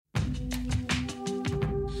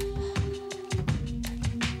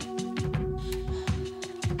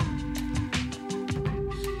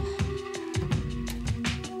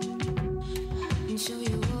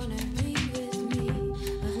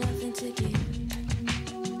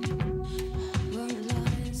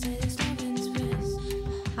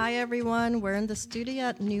Hi, everyone. We're in the studio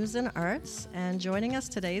at News and Arts, and joining us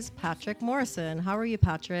today is Patrick Morrison. How are you,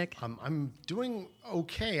 Patrick? I'm doing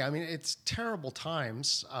okay. I mean, it's terrible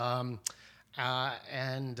times, and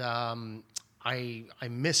I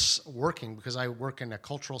miss working because I work in a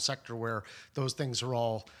cultural sector where those things are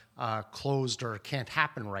all closed or can't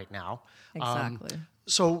happen right now. Exactly.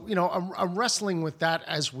 So, I'm wrestling with that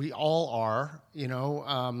as we all are.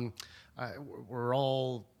 We're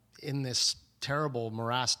all in this terrible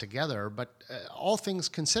morass together, but all things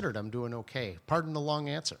considered, I'm doing okay. Pardon the long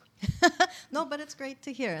answer. No, but it's great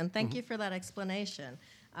to hear, and thank you for that explanation.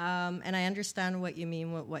 And I understand what you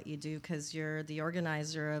mean with what you do because you're the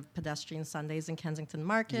organizer of Pedestrian Sundays in Kensington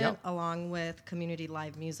Market, Yep. along with community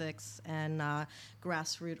live musics and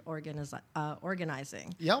grassroots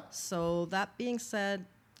organizing. Yep. So that being said,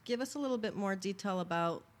 give us a little bit more detail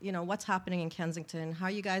about what's happening in Kensington, how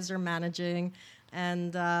you guys are managing,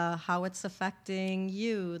 and how it's affecting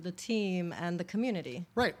you, the team, and the community.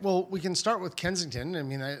 Right. Well, we can start with Kensington. I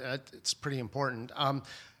mean, it's pretty important. I'm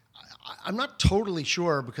not totally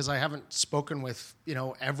sure because I haven't spoken with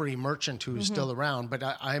every merchant who's still around, but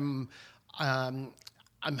I'm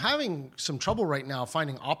having some trouble right now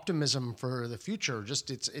finding optimism for the future.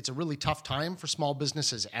 Just it's a really tough time for small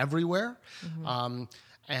businesses everywhere.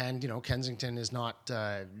 And Kensington is not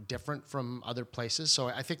different from other places. So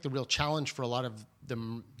I think the real challenge for a lot of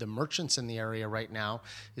the merchants in the area right now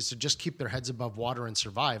is to just keep their heads above water and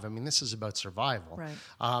survive. I mean, this is about survival. Right.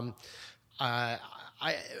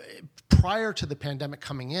 Prior to the pandemic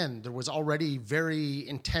coming in, there was already very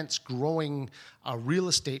intense growing real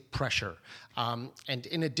estate pressure. And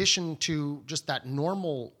in addition to just that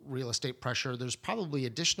normal real estate pressure, there's probably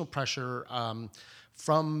additional pressure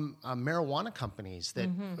from marijuana companies that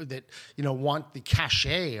want the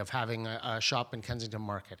cachet of having a shop in Kensington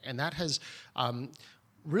Market. And that has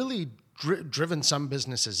really driven some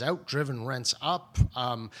businesses out, driven rents up.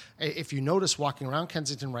 If you notice walking around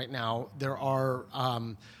Kensington right now, there are,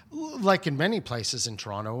 like in many places in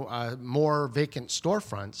Toronto, more vacant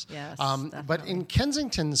storefronts. Yes, but in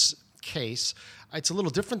Kensington's case, it's a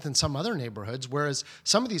little different than some other neighborhoods, whereas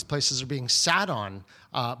some of these places are being sat on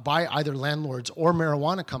by either landlords or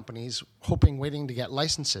marijuana companies, waiting to get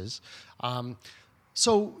licenses.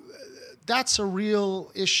 So that's a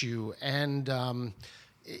real issue. And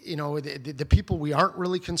the people we aren't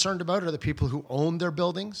really concerned about are the people who own their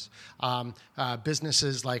buildings.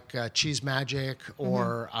 Businesses like Cheese Magic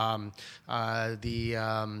or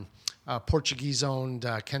the Portuguese-owned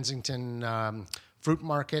Kensington Fruit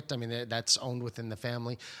Market. I mean, that's owned within the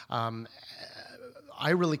family.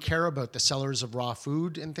 I really care about the sellers of raw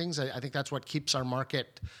food and things. I think that's what keeps our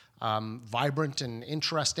market vibrant and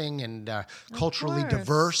interesting and culturally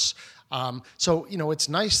diverse. So, it's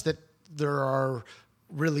nice that there are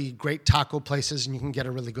really great taco places and you can get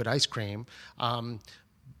a really good ice cream.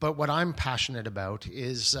 But what I'm passionate about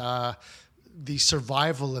is the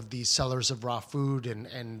survival of these sellers of raw food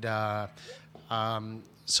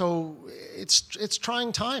so it's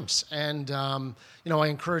trying times. And, I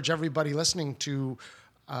encourage everybody listening to,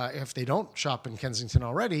 if they don't shop in Kensington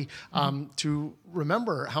already, to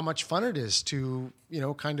remember how much fun it is to,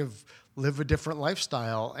 kind of live a different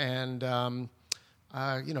lifestyle and, come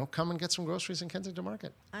and get some groceries in Kensington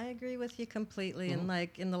Market. I agree with you completely. And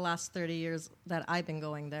like in the last 30 years that I've been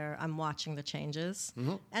going there, I'm watching the changes.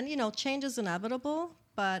 And, change is inevitable,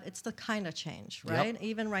 but it's the kind of change, right? Yep.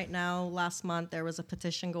 Even right now, last month, there was a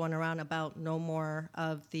petition going around about no more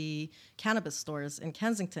of the cannabis stores in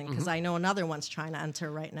Kensington, because I know another one's trying to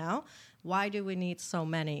enter right now. Why do we need so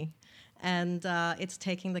many? And it's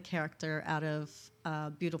taking the character out of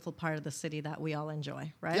a beautiful part of the city that we all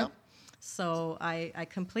enjoy, right? Yep. So I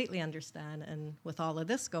completely understand. And with all of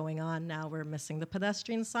this going on, now we're missing the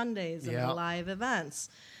Pedestrian Sundays and the live events,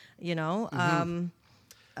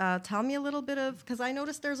 Tell me a little bit of, because I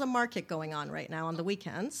noticed there's a market going on right now on the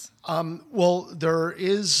weekends. Well, there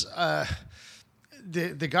is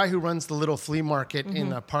the guy who runs the little flea market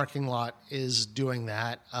in a parking lot is doing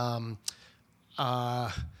that.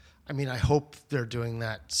 I mean, I hope they're doing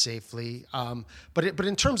that safely. But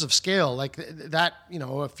in terms of scale, like that,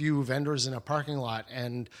 a few vendors in a parking lot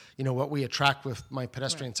and, what we attract with my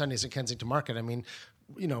Pedestrian Sundays at Kensington Market, I mean,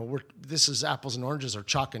 this is apples and oranges or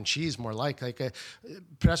chalk and cheese more like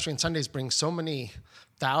Pedestrian Sundays bring so many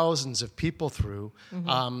thousands of people through.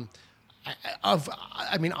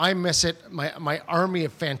 I miss it. My army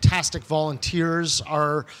of fantastic volunteers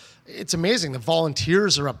are. It's amazing. The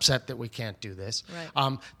volunteers are upset that we can't do this.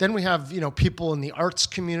 Right. Then we have people in the arts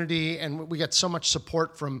community, and we get so much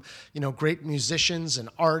support from great musicians and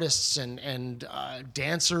artists and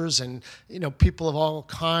dancers and people of all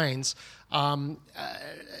kinds.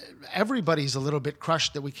 Everybody's a little bit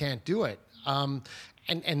crushed that we can't do it, and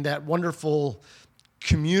that wonderful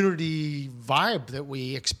community vibe that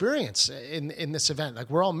we experience in this event. Like,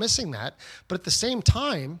 we're all missing that. But at the same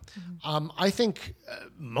time, I think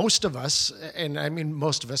most of us, and I mean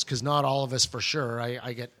most of us, because not all of us for sure,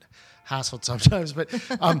 I get hassled sometimes, but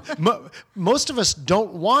most of us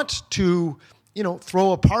don't want to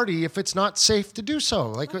throw a party if it's not safe to do so.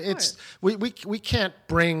 Like, we can't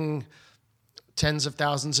bring tens of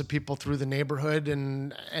thousands of people through the neighborhood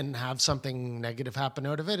and have something negative happen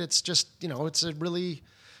out of it. It's just,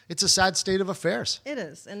 it's a sad state of affairs. It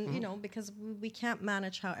is. And, because we can't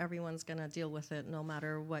manage how everyone's going to deal with it no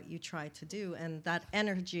matter what you try to do. And that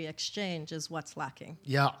energy exchange is what's lacking.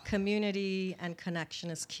 Yeah. Community and connection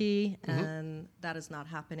is key, and that is not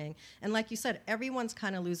happening. And like you said, everyone's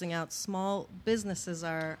kind of losing out. Small businesses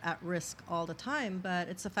are at risk all the time, but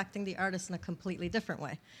it's affecting the artists in a completely different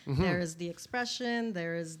way. There is the expression,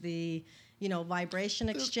 there is the, vibration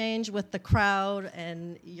exchange with the crowd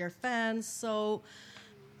and your fans. So,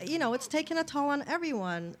 it's taken a toll on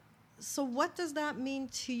everyone. So what does that mean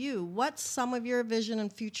to you? What's some of your vision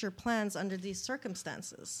and future plans under these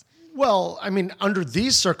circumstances? Well, I mean, under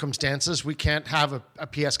these circumstances, we can't have a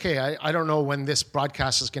PSK. I don't know when this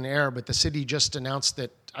broadcast is going to air, but the city just announced that.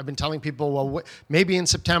 I've been telling people, well, maybe in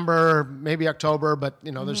September, maybe October, but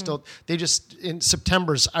they're still. In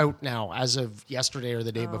September's out now, as of yesterday or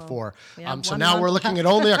the day before. So now we're looking at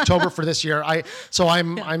only October for this year.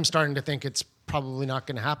 I'm starting to think it's probably not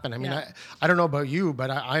going to happen. I mean, I don't know about you, but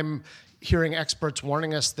I'm hearing experts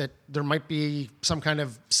warning us that there might be some kind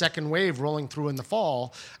of second wave rolling through in the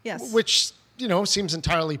fall, which seems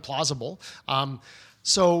entirely plausible.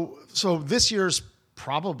 So this year's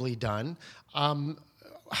probably done.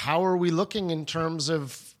 How are we looking in terms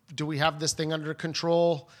of, do we have this thing under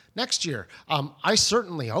control next year? I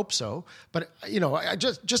certainly hope so. But I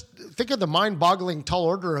just think of the mind-boggling tall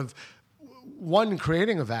order of, one,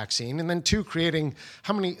 creating a vaccine, and then two, creating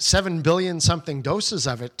 7 billion something doses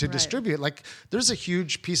of it to distribute. Like, there's a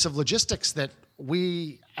huge piece of logistics that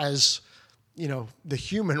we, as the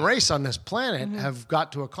human race on this planet, have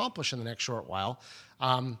got to accomplish in the next short while.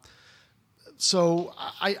 So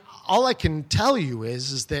all I can tell you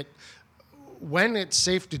is that when it's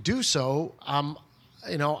safe to do so,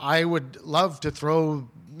 I would love to throw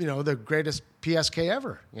the greatest PSK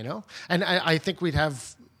ever. And I think we'd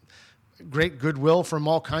have great goodwill from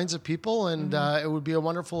all kinds of people, and it would be a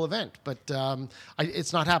wonderful event. But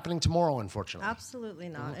it's not happening tomorrow, unfortunately. Absolutely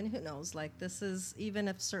not. And who knows? Like, this is, even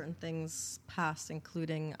if certain things pass,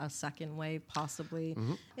 including a second wave possibly,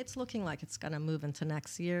 it's looking like it's going to move into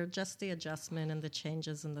next year, just the adjustment and the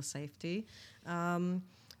changes in the safety.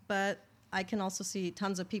 But I can also see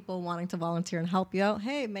tons of people wanting to volunteer and help you out.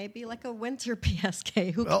 Hey, maybe like a winter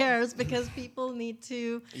PSK. Who cares? Because people need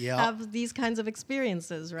to have these kinds of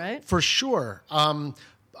experiences, right? For sure. I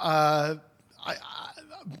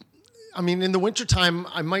mean, in the wintertime,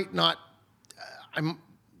 I might not. A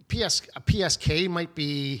PSK might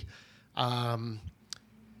be.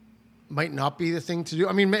 Might not be the thing to do.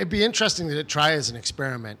 I mean, it'd be interesting to try as an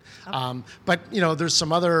experiment. Okay. But there's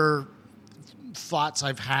some other thoughts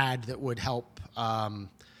I've had that would help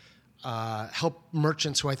help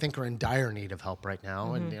merchants who I think are in dire need of help right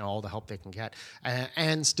now, and all the help they can get,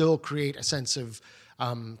 and still create a sense of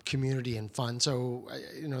community and fun. So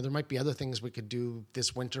there might be other things we could do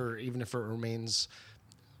this winter, even if it remains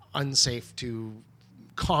unsafe to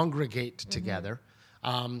congregate together.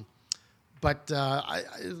 But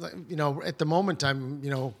at the moment,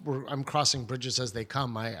 I'm crossing bridges as they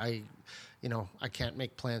come. I can't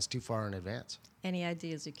make plans too far in advance. Any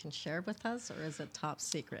ideas you can share with us, or is it top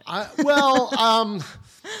secret? I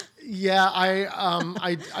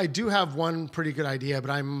do have one pretty good idea,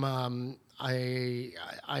 but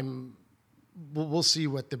we'll see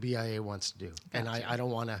what the BIA wants to do. Gotcha.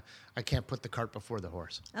 And I can't put the cart before the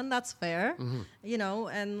horse. And that's fair.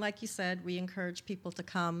 And like you said, we encourage people to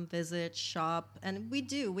come, visit, shop. And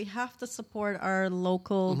we have to support our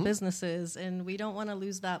local businesses. And we don't want to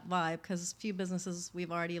lose that vibe, because few businesses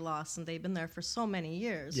we've already lost, and they've been there for so many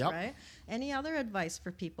years, right? Any other advice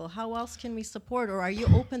for people? How else can we support? Or are you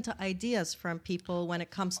open to ideas from people when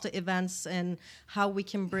it comes to events and how we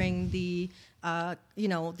can bring the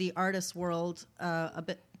artist world a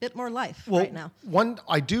bit more life right now?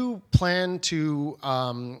 I do plan to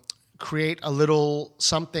create a little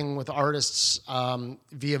something with artists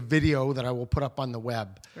via video that I will put up on the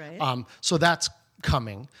web. Right. So that's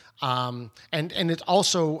coming. And it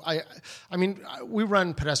also, I mean, we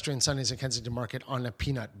run Pedestrian Sundays at Kensington Market on a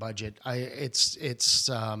peanut budget. It's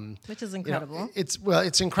which is incredible.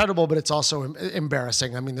 It's incredible, but it's also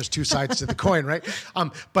embarrassing. I mean, there's two sides to the coin, right?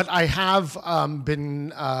 But I have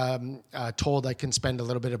been told I can spend a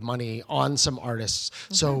little bit of money on some artists.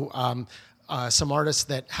 Mm-hmm. So some artists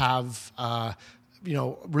that have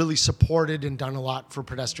really supported and done a lot for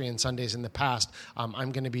Pedestrian Sundays in the past.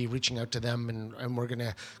 I'm going to be reaching out to them, and we're going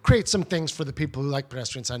to create some things for the people who like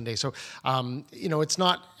Pedestrian Sunday. So, it's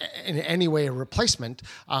not in any way a replacement.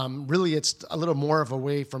 Really, it's a little more of a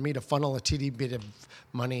way for me to funnel a teeny bit of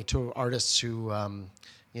money to artists who,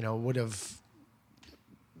 would have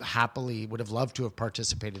loved to have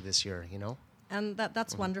participated this year, And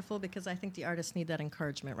that's wonderful, because I think the artists need that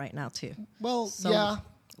encouragement right now too. Well, yeah.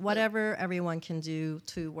 Whatever everyone can do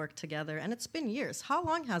to work together. And it's been years. How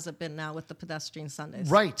long has it been now with the Pedestrian Sundays?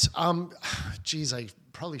 Right. I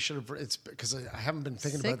probably should have. It's because I haven't been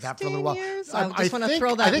thinking about that for a little while. Years? I just want to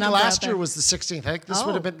throw that. I think last year was the 16th. I think this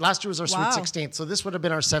would have been last year was our wow. sweet 16th. So this would have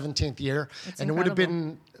been our 17th year, it's and incredible. It would have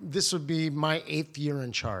been. This would be my 8th year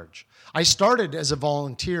in charge. I started as a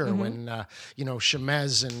volunteer when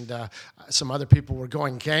Chemez and some other people were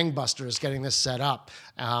going gangbusters getting this set up.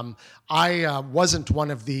 I wasn't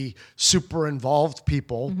one of the super involved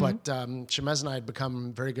people, but Chemez and I had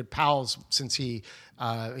become very good pals since he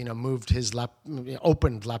moved his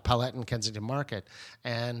opened La Palette in Kensington Market,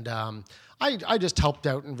 and I just helped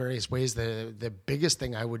out in various ways. The biggest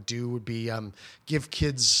thing I would do would be give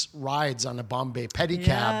kids rides on a Bombay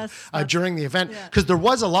pedicab during the event, because there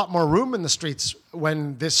was a lot more room in the streets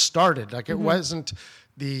when this started. Like it wasn't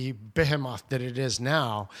the behemoth that it is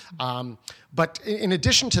now. But in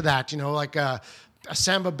addition to that, a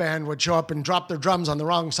samba band would show up and drop their drums on the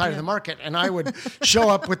wrong side of the market, and I would show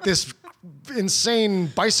up with this insane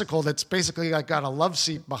bicycle that's basically got a love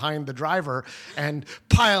seat behind the driver and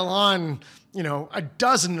pile on, a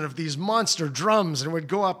dozen of these monster drums, and would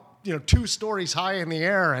go up 2 stories high in the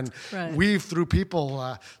air and weave through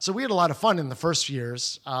people. So we had a lot of fun in the first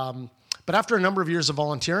years. But after a number of years of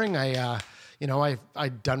volunteering, I'd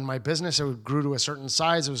done my business. It grew to a certain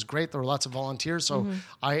size. It was great. There were lots of volunteers. So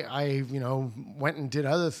I went and did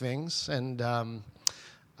other things. And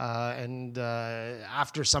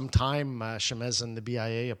after some time, Chemez and the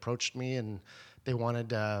BIA approached me, and they wanted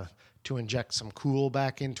to inject some cool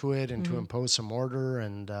back into it and to impose some order,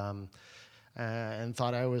 and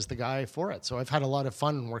thought I was the guy for it. So I've had a lot of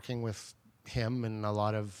fun working with him and a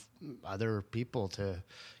lot of other people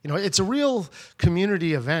it's a real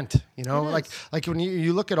community event, like when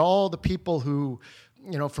you look at all the people who,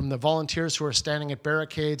 from the volunteers who are standing at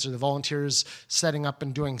barricades, or the volunteers setting up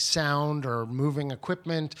and doing sound or moving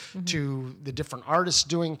equipment, to the different artists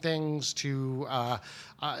doing things, to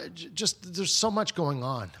just there's so much going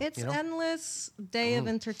on. It's endless day of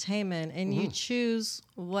entertainment, and you choose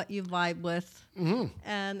what you vibe with,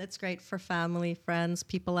 and it's great for family, friends,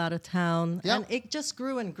 people out of town, and it just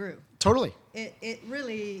grew and grew. Totally. It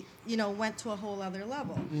really went to a whole other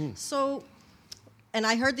level. So. And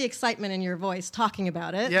I heard the excitement in your voice talking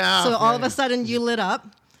about it. Yeah. So all of a sudden you lit up.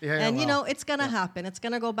 And it's going to happen. It's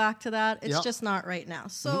going to go back to that. It's just not right now.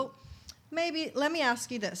 So maybe let me ask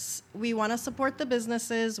you this. We want to support the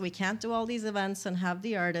businesses. We can't do all these events and have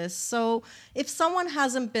the artists. So if someone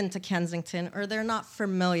hasn't been to Kensington, or they're not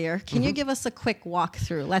familiar, can you give us a quick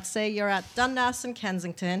walkthrough? Let's say you're at Dundas and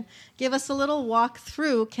Kensington. Give us a little walk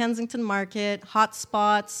through Kensington Market, hot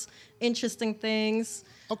spots, interesting things.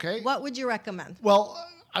 Okay. What would you recommend? Well,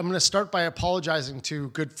 I'm going to start by apologizing to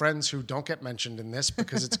good friends who don't get mentioned in this,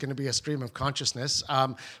 because it's going to be a stream of consciousness.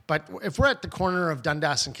 But if we're at the corner of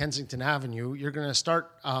Dundas and Kensington Avenue, you're going to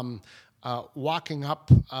start walking up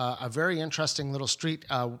a very interesting little street.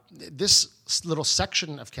 This little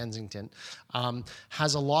section of Kensington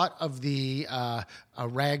has a lot of the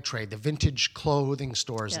rag trade, the vintage clothing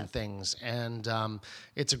stores and things, and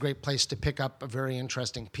it's a great place to pick up a very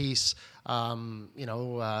interesting piece. It's an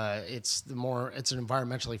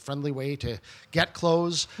environmentally friendly way to get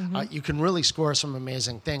clothes. You can really score some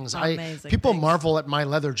amazing things. People marvel at my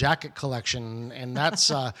leather jacket collection, and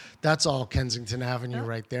that's all Kensington Avenue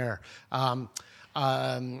right there.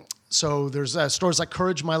 So there's stores like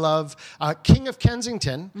Courage My Love, King of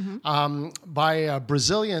Kensington, by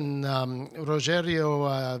Brazilian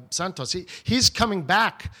Rogério Santos. He's coming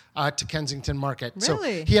back to Kensington Market.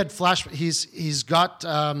 Really? So he had he's got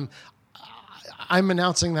I'm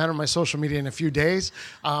announcing that on my social media in a few days.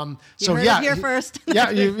 You heard it here first.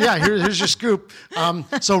 Here's your scoop.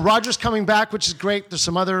 So Roger's coming back, which is great. There's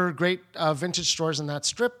some other great vintage stores in that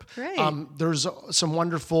strip. Great. There's some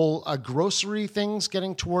wonderful grocery things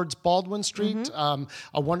getting towards Baldwin Street. A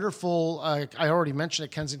wonderful, I already mentioned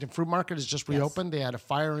it, Kensington Fruit Market has just reopened. They had a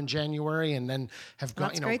fire in January and then have gone,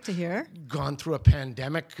 That's great to hear. Gone through a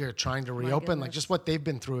pandemic trying to reopen. Like goodness. just what they've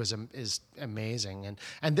been through is amazing.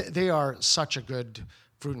 And they are such a good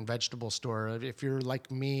fruit and vegetable store. If you're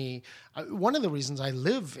like me, one of the reasons I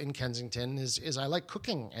live in Kensington is I like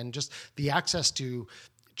cooking and just the access to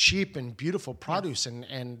cheap and beautiful produce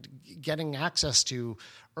and getting access to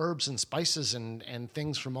herbs and spices and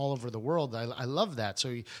things from all over the world. I love that. So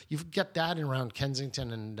you get that around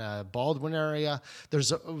Kensington and Baldwin area. There's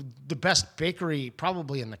the best bakery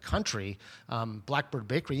probably in the country, Blackbird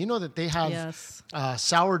Bakery. You know that they have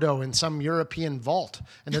sourdough in some European vault,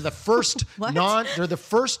 and they're the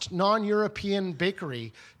first non-European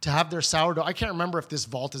bakery to have their sourdough. I can't remember if this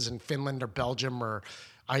vault is in Finland or Belgium or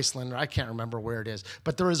Iceland, or I can't remember where it is,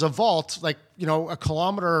 but there is a vault, like, a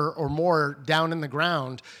kilometer or more down in the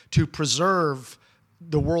ground to preserve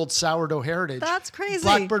the world's sourdough heritage. That's crazy.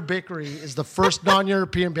 Blackbird Bakery is the first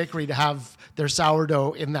non-European bakery to have their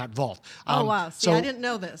sourdough in that vault. Oh, wow. See, I didn't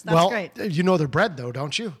know this. That's great. You know their bread, though,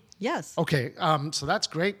 don't you? Yes. Okay, so that's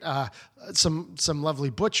great. Some lovely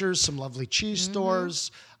butchers, some lovely cheese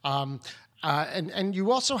stores. And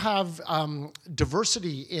you also have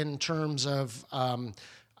diversity in terms of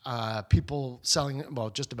people selling, well,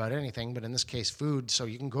 just about anything, but in this case, food. So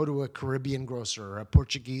you can go to a Caribbean grocer, a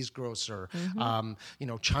Portuguese grocer,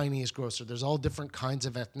 Chinese grocer. There's all different kinds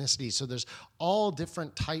of ethnicities. So there's all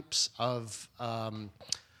different types of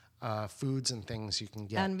foods and things you can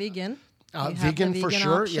get. And vegan. Vegan for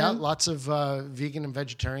sure, option. yeah. Lots of vegan and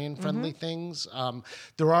vegetarian friendly things.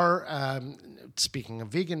 There are, speaking of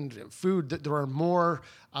vegan food, there are more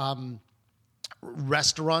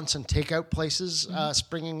restaurants and takeout places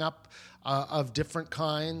springing up of different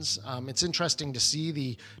kinds. It's interesting to see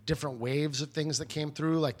the different waves of things that came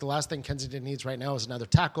through. Like the last thing Kensington needs right now is another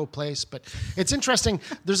taco place. But it's interesting.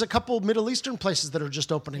 There's a couple Middle Eastern places that are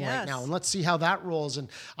just opening right now, and let's see how that rolls. And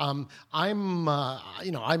I'm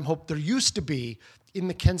hope there used to be in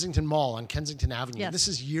the Kensington Mall on Kensington Avenue. Yes. This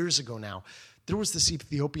is years ago now. There was this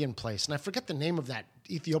Ethiopian place, and I forget the name of that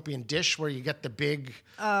Ethiopian dish where you get the big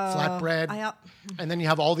flatbread, and then you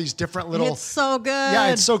have all these different little. It's so good.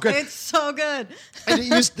 Yeah, it's so good. It's so good. And it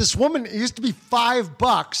used to be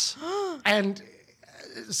 $5, and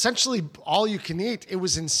essentially all you can eat. It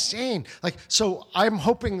was insane. Like, so I'm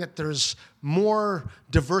hoping that there's more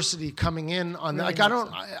diversity coming in on that. Like,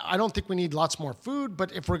 I don't think we need lots more food,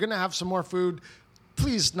 but if we're gonna have some more food,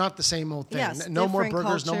 please, not the same old thing. Yes, no more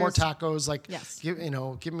burgers, cultures. no more tacos. Like, yes.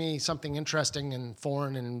 give me something interesting and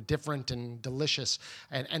foreign and different and delicious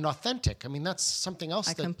and authentic. I mean, that's something else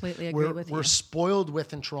I that completely agree with you. We're spoiled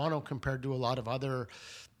with in Toronto compared to a lot of other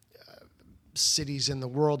cities in the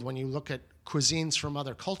world. When you look at cuisines from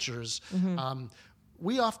other cultures,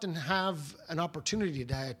 we often have an opportunity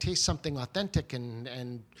to taste something authentic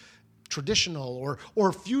and traditional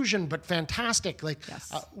or fusion, but fantastic. Like,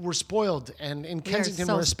 we're spoiled, and in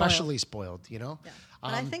Kensington we're especially spoiled. Yeah.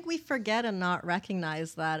 But I think we forget and not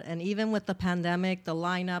recognize that. And even with the pandemic, the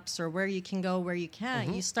lineups or where you can go, where you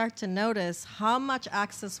can't, you start to notice how much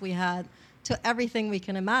access we had to everything we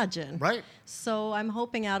can imagine. Right. So I'm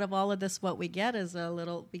hoping out of all of this, what we get is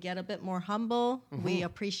we get a bit more humble. We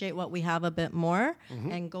appreciate what we have a bit more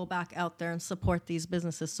and go back out there and support these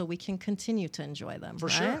businesses so we can continue to enjoy them. For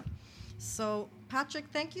sure. So, Patrick,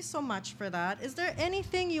 thank you so much for that. Is there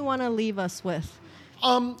anything you want to leave us with?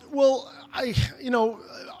 Well,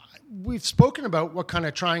 we've spoken about what kind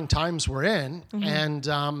of trying times we're in, and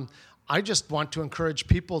I just want to encourage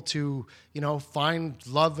people to, find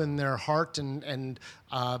love in their heart and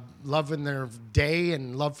love in their day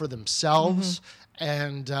and love for themselves.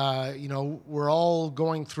 And, we're all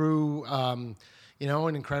going through, an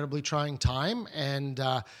incredibly trying time, and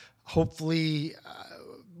hopefully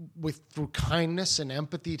through kindness and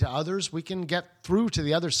empathy to others, we can get through to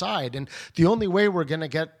the other side. And the only way we're going to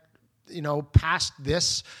get, past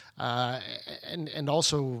this and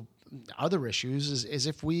also other issues is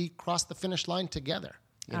if we cross the finish line together.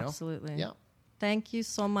 Absolutely. Yeah. Thank you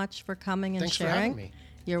so much for coming and sharing. Thanks for having me.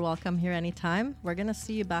 You're welcome here anytime. We're going to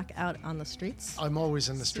see you back out on the streets. I'm always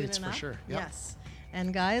in the streets for sure. Yep. Yes.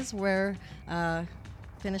 And guys, we're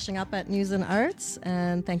finishing up at News and Arts,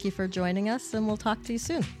 and thank you for joining us, and we'll talk to you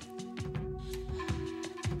soon.